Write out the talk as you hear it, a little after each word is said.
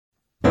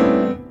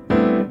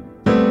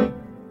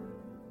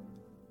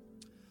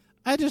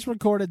just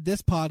recorded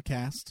this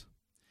podcast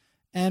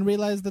and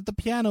realized that the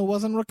piano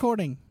wasn't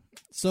recording.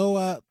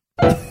 So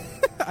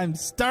I'm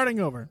starting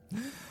over.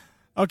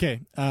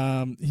 Okay,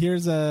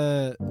 here's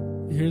a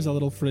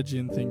little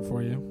Phrygian thing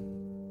for you.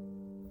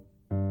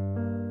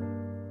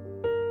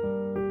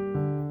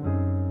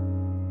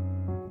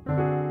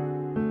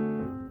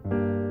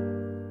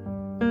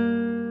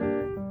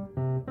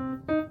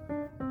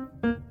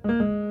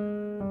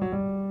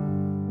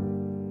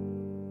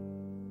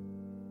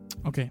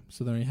 Okay,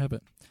 so there you have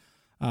it.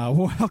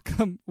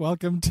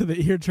 Welcome to the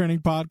Ear Training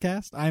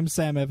Podcast. I'm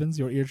Sam Evans,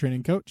 your ear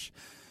training coach,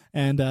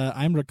 and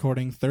I'm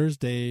recording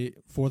Thursday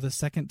for the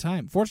second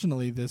time.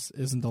 Fortunately, this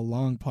isn't a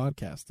long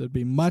podcast. It'd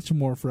be much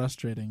more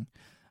frustrating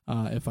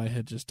if I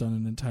had just done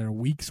an entire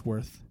week's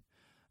worth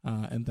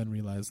and then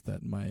realized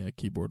that my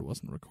keyboard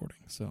wasn't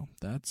recording. So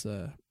that's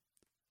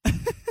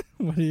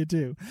what do you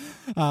do?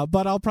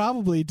 But I'll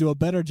probably do a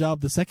better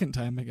job the second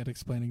time at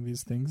explaining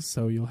these things,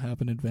 so you'll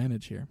have an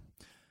advantage here.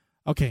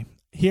 Okay,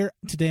 here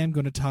today I'm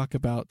going to talk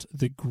about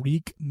the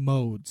Greek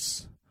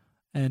modes.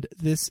 And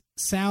this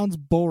sounds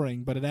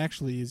boring, but it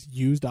actually is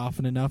used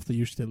often enough that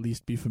you should at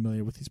least be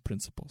familiar with these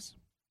principles.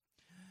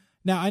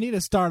 Now, I need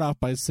to start off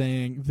by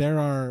saying there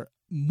are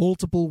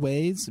multiple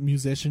ways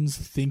musicians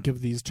think of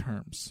these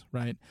terms,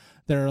 right?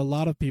 There are a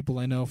lot of people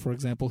I know, for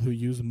example, who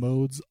use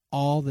modes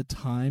all the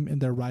time in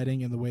their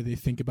writing and the way they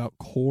think about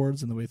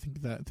chords and the way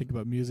they think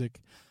about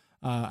music.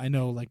 I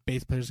know like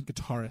bass players and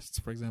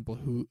guitarists, for example,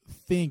 who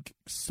think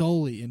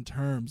solely in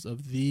terms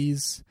of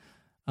these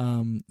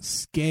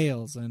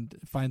scales and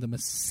find them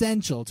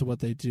essential to what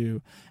they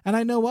do. And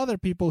I know other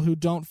people who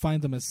don't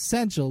find them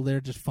essential, they're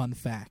just fun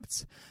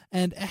facts.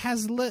 And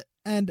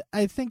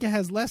I think it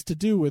has less to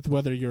do with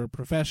whether you're a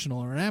professional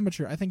or an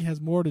amateur. I think it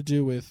has more to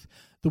do with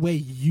the way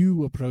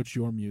you approach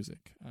your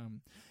music.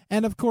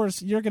 And of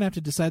course, you're going to have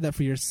to decide that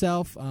for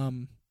yourself.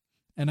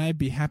 And I'd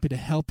be happy to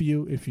help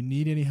you if you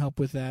need any help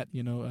with that.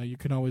 You know, you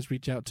can always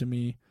reach out to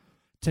me,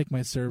 take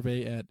my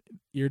survey at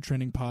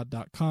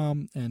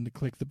eartrainingpod.com and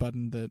click the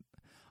button that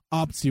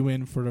opts you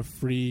in for a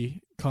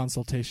free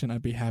consultation.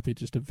 I'd be happy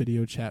just to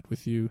video chat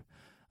with you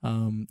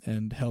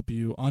and help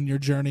you on your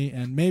journey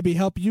and maybe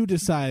help you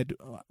decide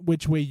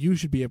which way you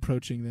should be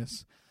approaching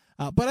this.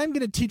 But I'm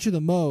going to teach you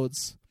the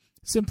modes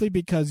simply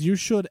because you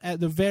should,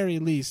 at the very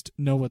least,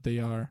 know what they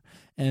are,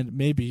 and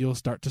maybe you'll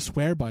start to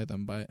swear by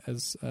them,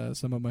 as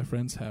some of my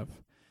friends have.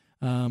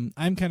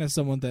 I'm kind of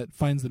someone that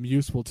finds them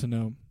useful to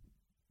know,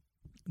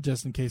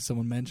 just in case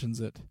someone mentions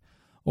it,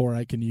 or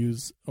I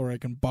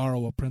can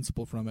borrow a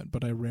principle from it.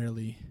 But I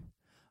rarely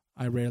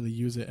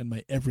use it in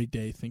my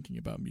everyday thinking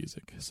about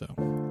music. So.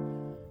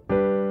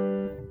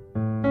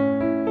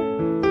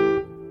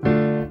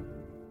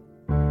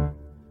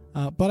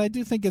 But I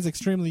do think it's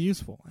extremely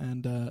useful,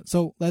 and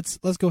so let's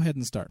go ahead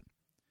and start.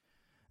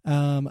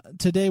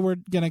 Today we're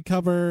going to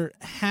cover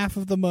half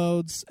of the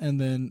modes,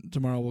 and then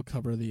tomorrow we'll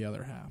cover the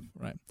other half,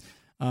 right?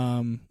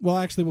 Well,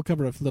 actually, we'll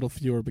cover a little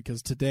fewer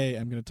because today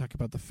I'm going to talk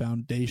about the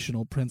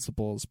foundational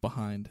principles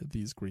behind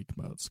these Greek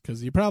modes,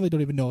 because you probably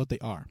don't even know what they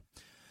are.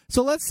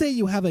 So let's say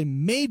you have a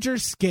major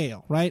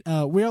scale, right?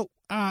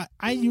 I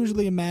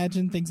usually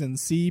imagine things in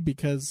C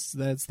because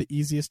that's the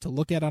easiest to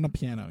look at on a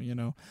piano, you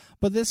know.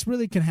 But this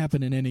really can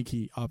happen in any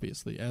key,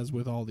 obviously, as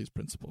with all these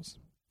principles.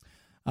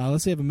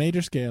 Let's say you have a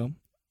major scale.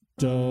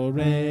 Do,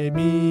 re,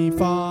 mi,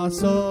 fa,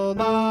 sol,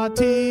 la,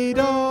 ti,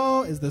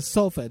 do is the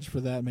solfege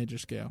for that major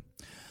scale.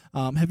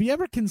 Have you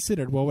ever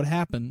considered what would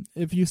happen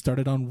if you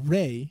started on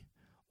re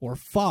or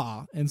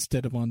fa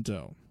instead of on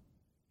do?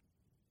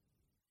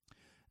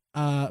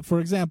 For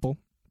example,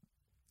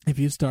 if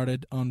you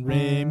started on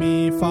re,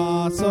 mi,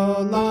 fa,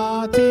 sol,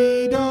 la,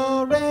 ti,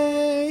 do,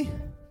 re.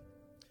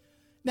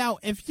 Now,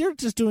 if you're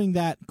just doing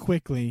that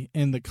quickly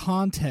in the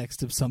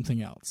context of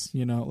something else,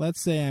 you know,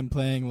 let's say I'm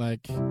playing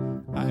like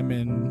I'm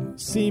in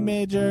C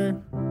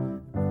major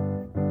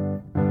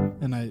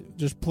and I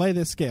just play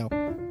this scale.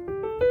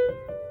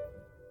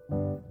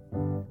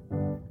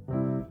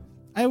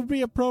 It would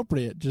be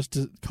appropriate just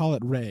to call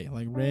it re,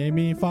 like re,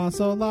 mi, fa,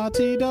 sol, la,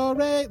 ti, do,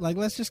 re. Like,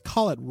 let's just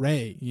call it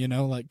re, you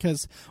know, like,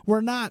 because we're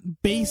not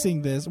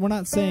saying this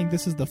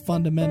is the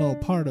fundamental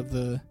part of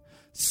the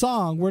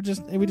song. We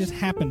just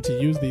happen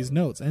to use these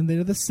notes, and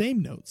they're the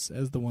same notes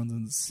as the ones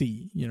in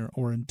C, you know,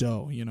 or in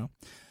do, you know.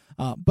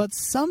 But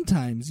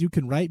sometimes you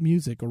can write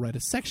music or write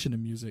a section of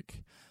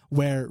music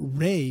where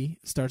re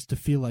starts to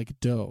feel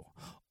like do,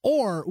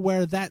 or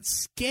where that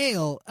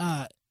scale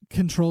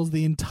controls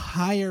the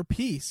entire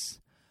piece.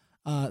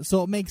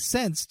 So it makes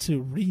sense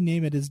to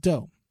rename it as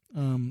do.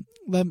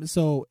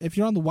 So if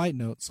you're on the white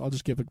notes, I'll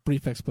just give a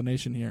brief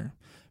explanation here.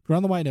 If you're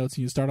on the white notes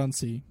and you start on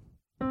C,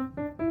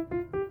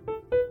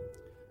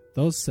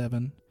 those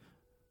 7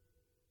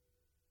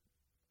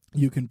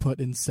 you can put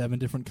in 7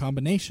 different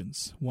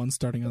combinations. One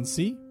starting on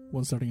C,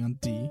 one starting on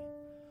D,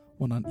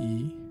 one on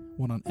E,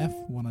 one on F,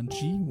 one on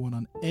G, one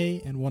on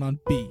A, and one on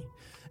B.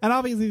 And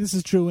obviously this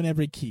is true in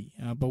every key,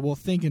 but we'll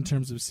think in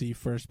terms of C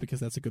first because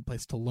that's a good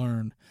place to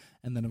learn.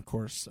 And then, of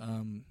course,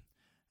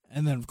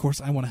 And then, of course,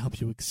 I want to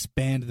help you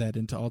expand that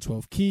into all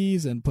 12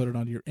 keys and put it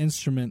onto your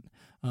instrument.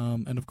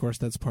 And, of course,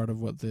 that's part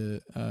of what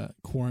the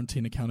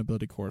Quarantine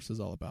Accountability course is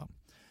all about.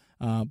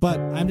 But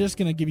I'm just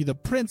going to give you the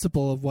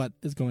principle of what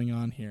is going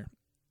on here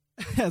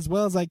as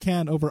well as I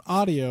can over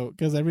audio,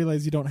 because I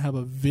realize you don't have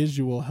a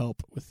visual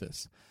help with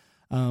this.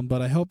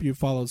 But I hope you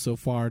followed so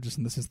far, just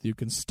in the sense that you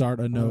can start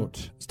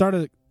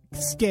a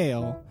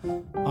scale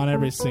on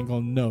every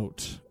single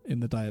note in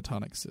the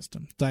diatonic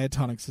system.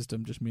 Diatonic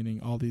system just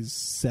meaning all these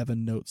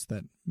 7 notes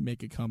that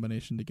make a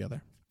combination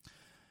together.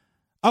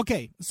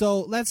 Okay,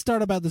 so let's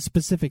start about the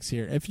specifics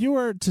here. If you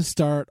were to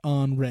start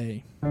on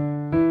Re,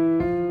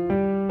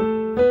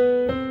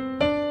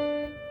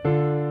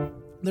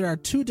 there are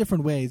 2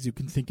 different ways you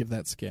can think of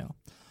that scale.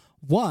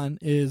 One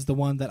is the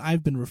one that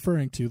I've been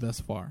referring to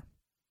thus far,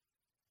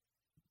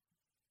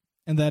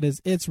 and that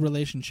is its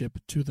relationship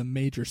to the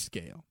major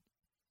scale.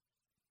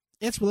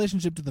 Its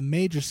relationship to the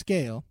major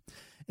scale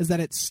is that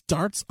it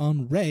starts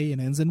on Re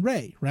and ends in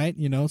Re, right?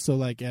 So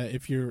like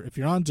if you're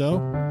on Do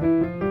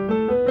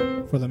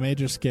for the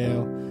major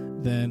scale,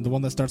 then the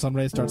one that starts on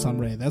Re starts on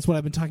Re. That's what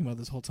I've been talking about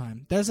this whole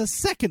time. There's a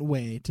second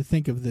way to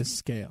think of this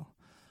scale.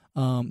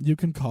 You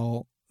can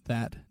call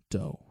that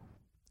Do.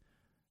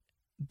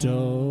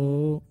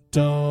 Do,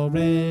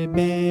 Re,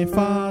 Mi,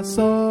 Fa,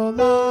 Sol,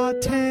 La,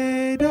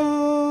 Te,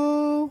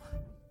 Do.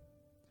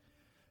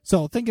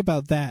 So think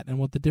about that and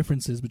what the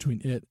difference is between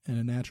it and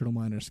a natural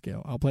minor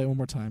scale. I'll play it one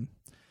more time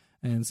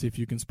and see if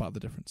you can spot the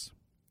difference.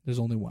 There's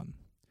only one.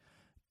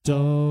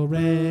 Do,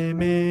 Re,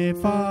 Mi,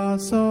 Fa,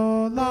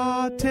 Sol,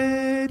 La,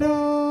 Te,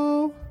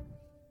 Do.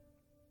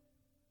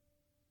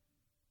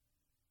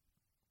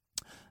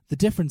 The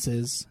difference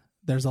is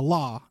there's a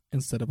La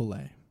instead of a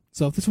Le.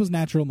 So if this was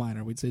natural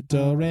minor, we'd say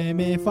Do, Re,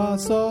 Mi, Fa,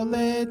 Sol,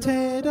 La,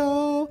 Te,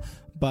 Do.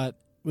 But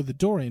with the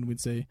Dorian, we'd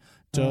say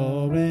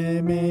Do,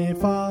 Re, Mi,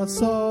 Fa,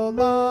 Sol,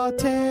 La,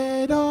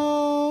 Te,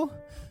 Do.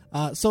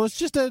 So it's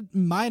just a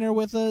minor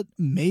with a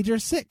major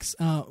 6.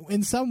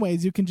 In some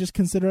ways, you can just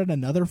consider it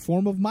another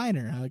form of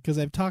minor, because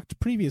I've talked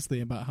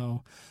previously about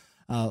how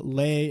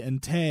Le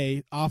and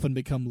Te often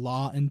become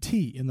La and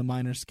Ti in the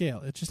minor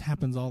scale. It just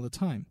happens all the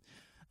time.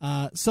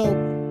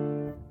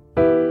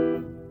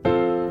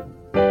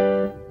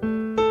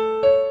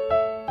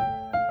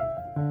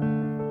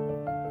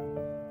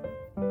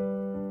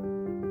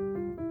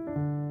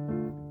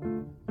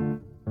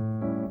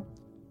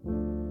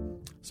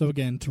 So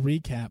again, to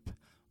recap,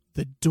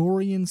 the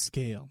Dorian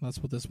scale, that's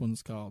what this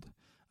one's called.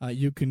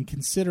 You can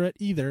consider it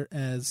either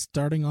as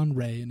starting on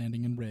Re and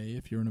ending in Re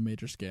if you're in a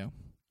major scale.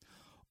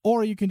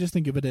 Or you can just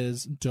think of it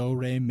as Do,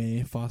 Re,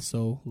 Mi, Fa,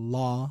 Sol,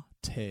 La,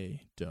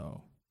 Te,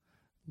 Do.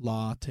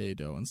 La, Te,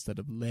 Do instead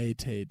of Le,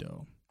 Te,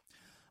 Do.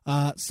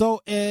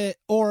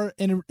 Or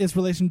in its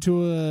relation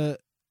to a...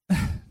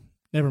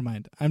 Never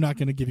mind. I'm not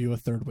going to give you a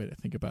third way to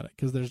think about it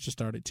because there's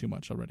just already too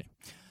much already.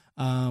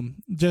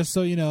 Just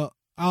so you know,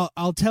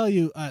 I'll tell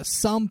you,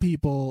 some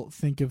people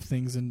think of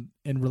things in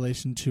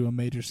relation to a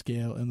major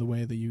scale in the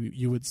way that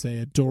you would say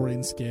a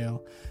Dorian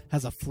scale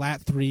has a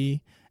flat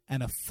 3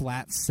 and a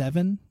flat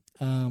 7.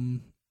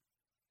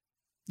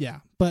 Yeah,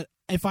 but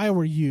if I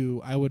were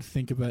you, I would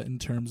think of it in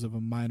terms of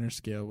a minor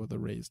scale with a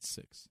raised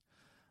 6.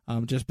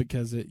 Just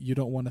because you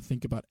don't want to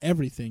think about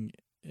everything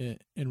in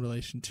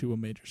relation to a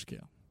major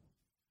scale.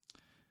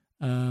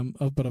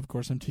 But of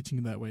course I'm teaching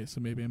you that way,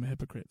 so maybe I'm a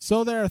hypocrite.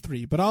 So there are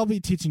 3, but I'll be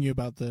teaching you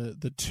about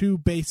the 2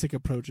 basic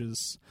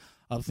approaches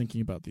of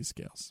thinking about these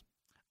scales.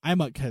 I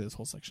might cut this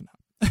whole section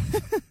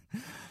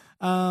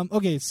out.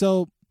 Okay,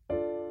 so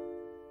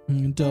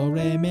Do,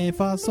 Re, Mi,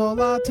 Fa, Sol,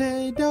 La,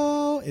 Te,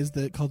 Do is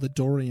called the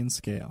Dorian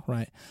scale,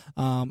 right?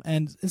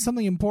 And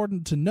something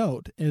important to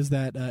note is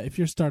that if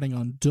you're starting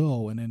on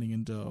Do and ending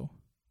in Do,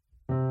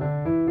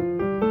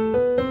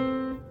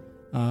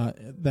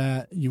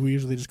 that you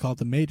usually just call it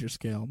the major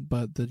scale,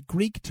 but the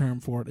Greek term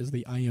for it is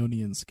the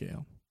Ionian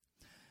scale.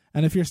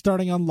 And if you're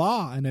starting on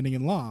La and ending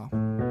in La,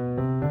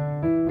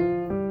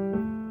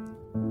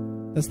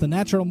 that's the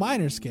natural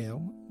minor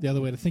scale. The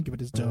other way to think of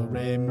it is Do,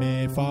 Re,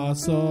 Mi, Fa,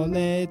 Sol,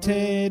 La,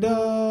 Te,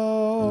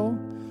 Do.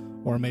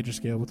 Or a major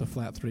scale with a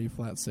flat 3,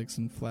 flat 6,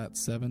 and flat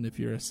 7 if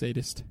you're a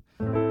sadist.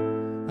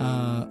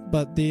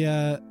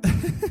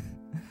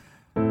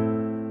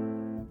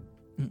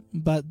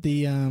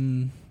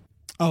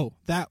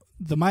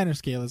 The minor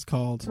scale is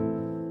called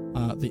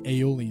the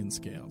Aeolian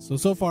scale.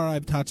 So far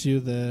I've taught you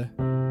the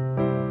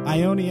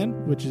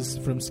Ionian, which is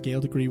from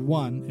scale degree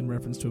 1 in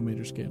reference to a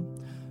major scale.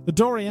 The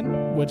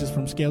Dorian, which is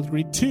from scale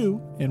degree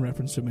 2 in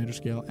reference to a major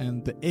scale.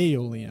 And the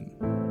Aeolian,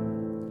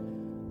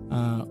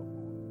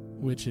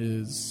 which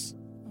is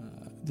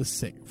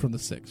from the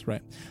 6,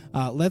 right?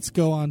 Let's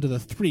go on to the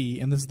 3,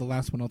 and this is the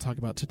last one I'll talk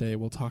about today.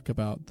 We'll talk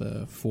about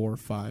the 4,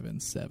 5,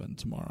 and 7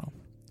 tomorrow.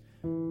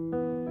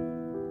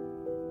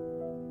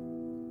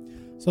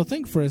 So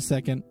think for a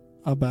second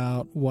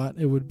about what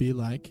it would be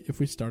like if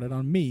we started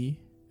on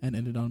Mi and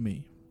ended on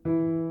Mi.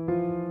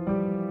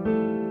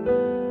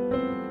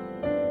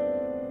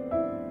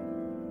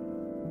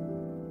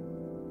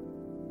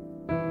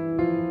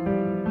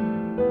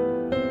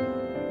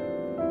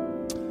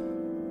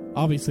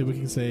 obviously we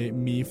can say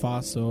mi,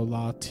 fa, sol,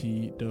 la,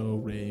 ti, do,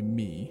 re,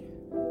 mi.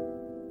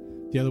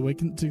 The other way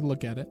to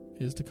look at it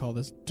is to call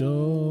this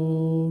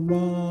do,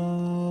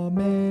 ra,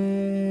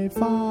 mi,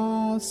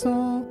 fa,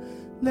 sol,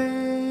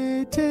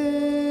 la,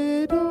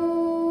 ti,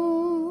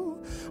 do.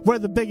 Where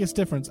the biggest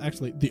difference,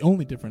 actually the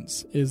only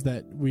difference, is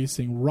that we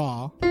sing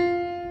ra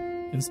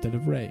instead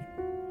of re.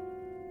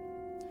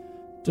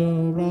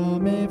 Do, ra,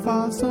 mi,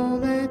 fa, sol,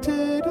 la,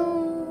 ti, do.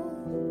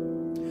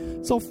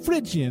 So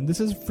Phrygian, this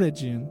is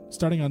Phrygian.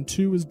 Starting on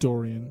 2 is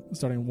Dorian.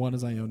 Starting on 1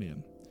 is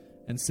Ionian.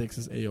 And 6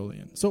 is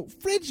Aeolian. So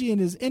Phrygian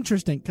is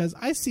interesting because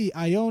I see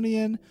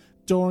Ionian,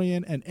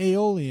 Dorian, and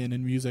Aeolian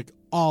in music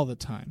all the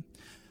time.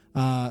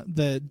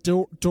 The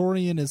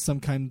Dorian is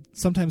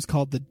sometimes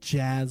called the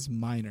jazz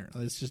minor.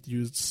 It's just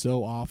used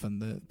so often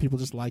that people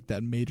just like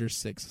that major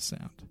 6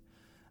 sound.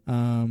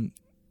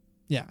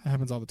 Yeah, it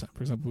happens all the time.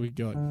 For example, we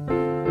go like,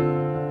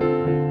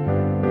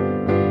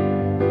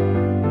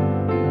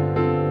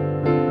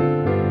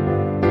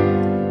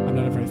 I'm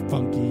not a very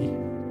funky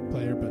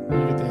player, but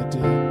you get the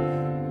idea.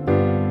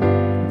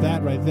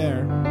 That right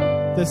there,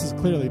 this is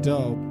clearly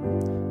do,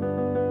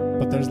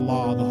 but there's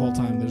la the whole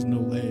time. There's no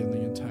lay in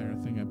the entire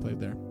thing I played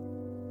there.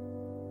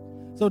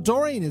 So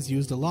Dorian is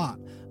used a lot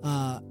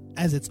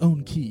as its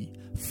own key.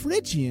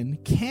 Phrygian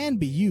can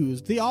be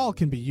used. They all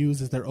can be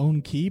used as their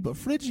own key, but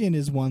Phrygian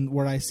is one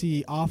where I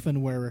see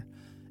often where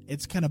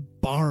it's kind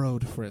of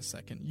borrowed for a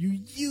second. You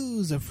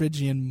use a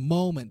Phrygian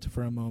moment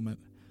for a moment,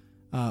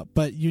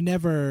 but you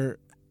never,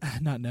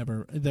 not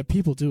never, the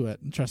people do it.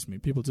 Trust me,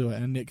 people do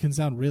it, and it can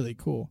sound really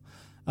cool.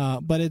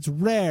 But it's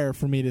rare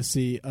for me to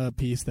see a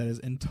piece that is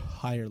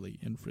entirely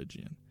in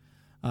Phrygian,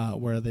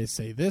 where they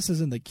say, this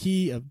is in the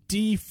key of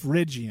D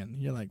Phrygian.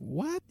 You're like,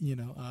 what?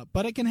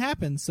 But it can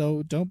happen,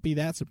 so don't be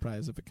that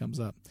surprised if it comes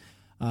up.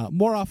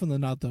 More often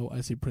than not, though,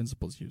 I see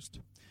principles used.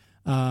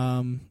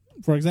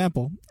 For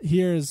example,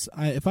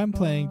 if I'm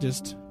playing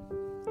just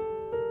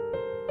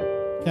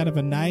kind of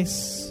a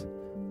nice...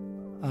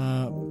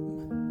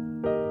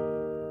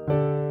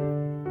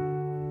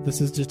 this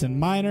is just in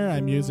minor.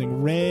 I'm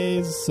using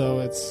raise, so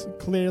it's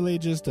clearly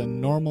just a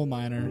normal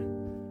minor.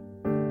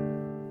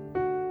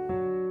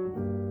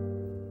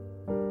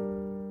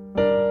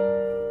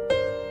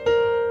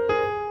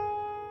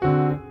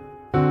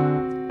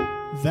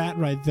 That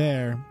right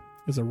there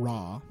is a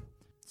ra.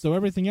 So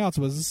everything else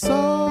was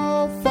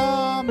so,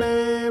 fa,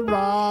 mi,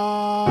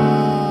 ra,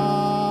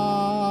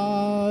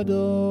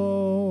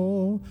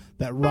 do.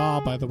 That ra,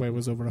 by the way,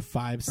 was over a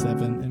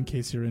 5/7, in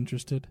case you're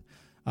interested.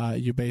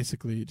 You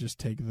basically just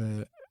take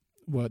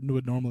what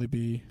would normally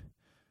be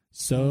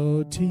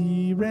so,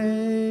 ti,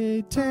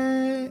 re,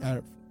 te,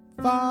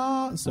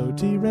 fa, so,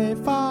 ti, re,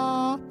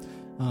 fa,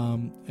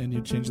 and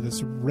you change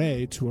this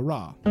re to a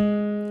ra.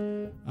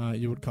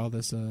 You would call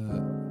this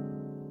a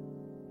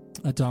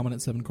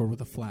dominant 7 chord with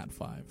a flat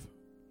 5.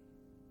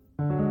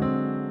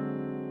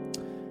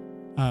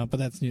 But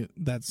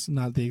that's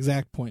not the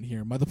exact point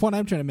here. But the point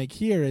I'm trying to make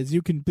here is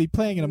you can be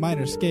playing in a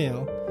minor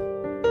scale,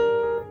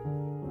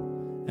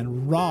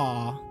 and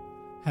ra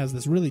has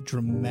this really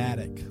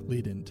dramatic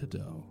lead into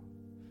do.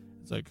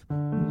 It's like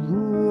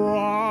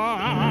ra,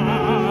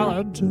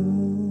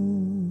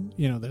 do.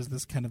 There's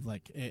this kind of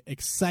like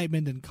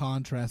excitement and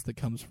contrast that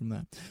comes from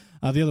that.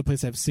 The other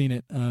place I've seen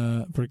it,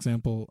 for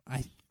example,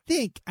 I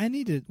think I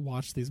need to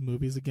watch these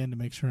movies again to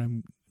make sure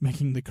I'm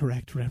making the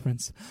correct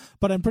reference.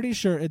 But I'm pretty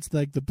sure it's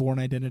like the Bourne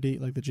Identity,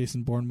 like the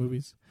Jason Bourne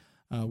movies,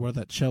 where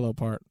that cello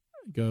part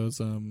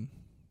goes.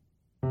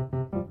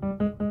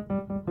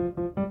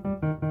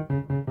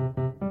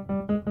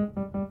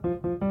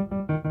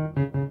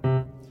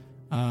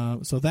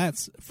 So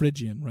that's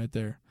Phrygian right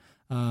there.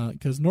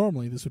 Because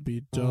normally this would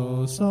be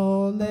do,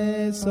 sol,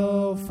 le,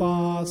 so,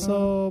 fa,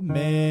 so,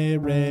 me,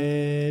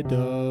 re,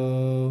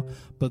 do.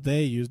 But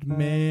they used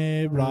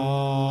me,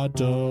 ra,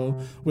 do,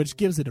 which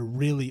gives it a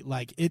really,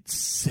 it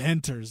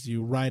centers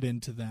you right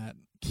into that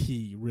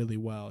key really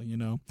well,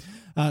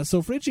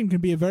 So Phrygian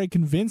can be a very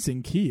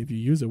convincing key if you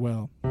use it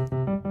well.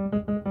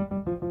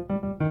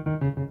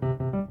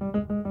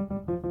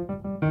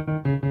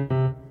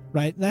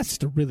 Right? That's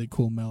just a really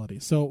cool melody.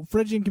 So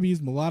Phrygian can be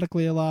used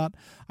melodically a lot.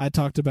 I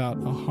talked about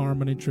a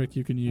harmony trick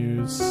you can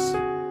use.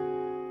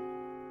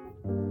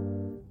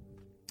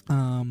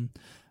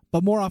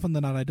 But more often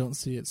than not, I don't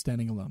see it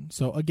standing alone.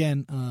 So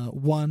again,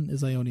 1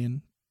 is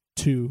Ionian,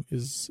 2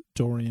 is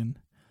Dorian,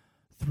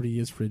 3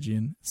 is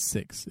Phrygian,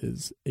 6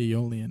 is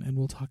Aeolian, and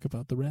we'll talk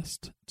about the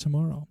rest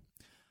tomorrow.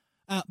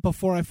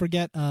 Before I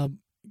forget,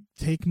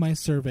 take my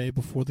survey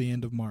before the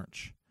end of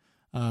March.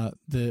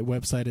 The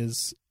website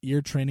is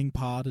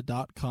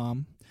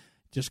eartrainingpod.com.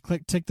 Just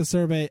tick the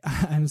survey.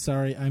 I'm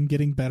sorry, I'm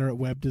getting better at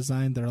web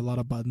design. There are a lot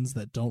of buttons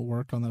that don't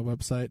work on that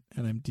website,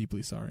 and I'm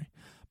deeply sorry.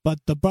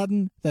 But the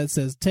button that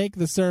says take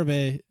the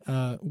survey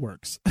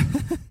works.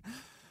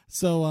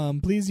 So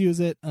please use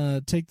it.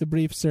 Take the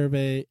brief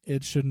survey.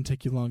 It shouldn't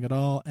take you long at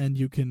all. And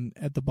you can,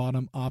 at the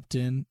bottom, opt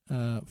in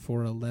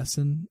for a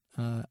lesson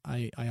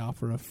I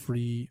offer a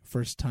free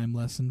first-time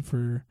lesson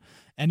for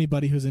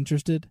anybody who's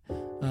interested.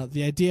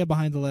 The idea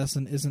behind the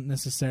lesson isn't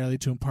necessarily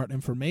to impart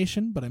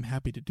information, but I'm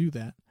happy to do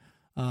that.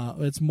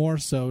 It's more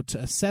so to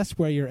assess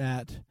where you're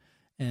at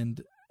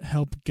and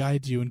help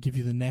guide you and give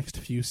you the next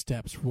few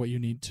steps for what you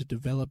need to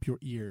develop your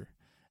ear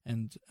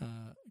and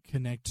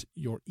connect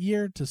your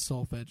ear to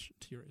solfege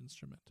to your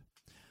instrument.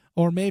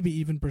 Or maybe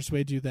even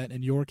persuade you that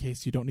in your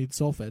case you don't need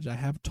solfege. I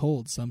have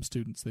told some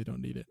students they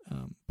don't need it.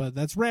 But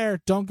that's rare.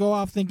 Don't go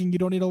off thinking you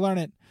don't need to learn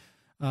it.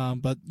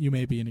 But you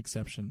may be an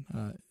exception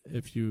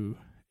if you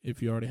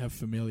already have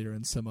familiar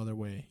in some other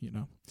way,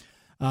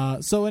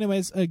 So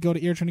anyways, go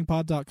to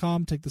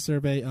eartrainingpod.com, take the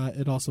survey.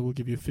 It also will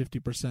give you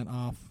 50%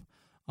 off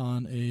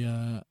on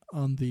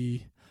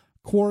the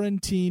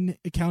quarantine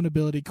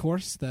accountability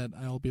course that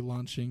I'll be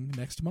launching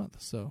next month.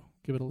 So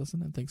give it a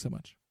listen, and thanks so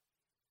much.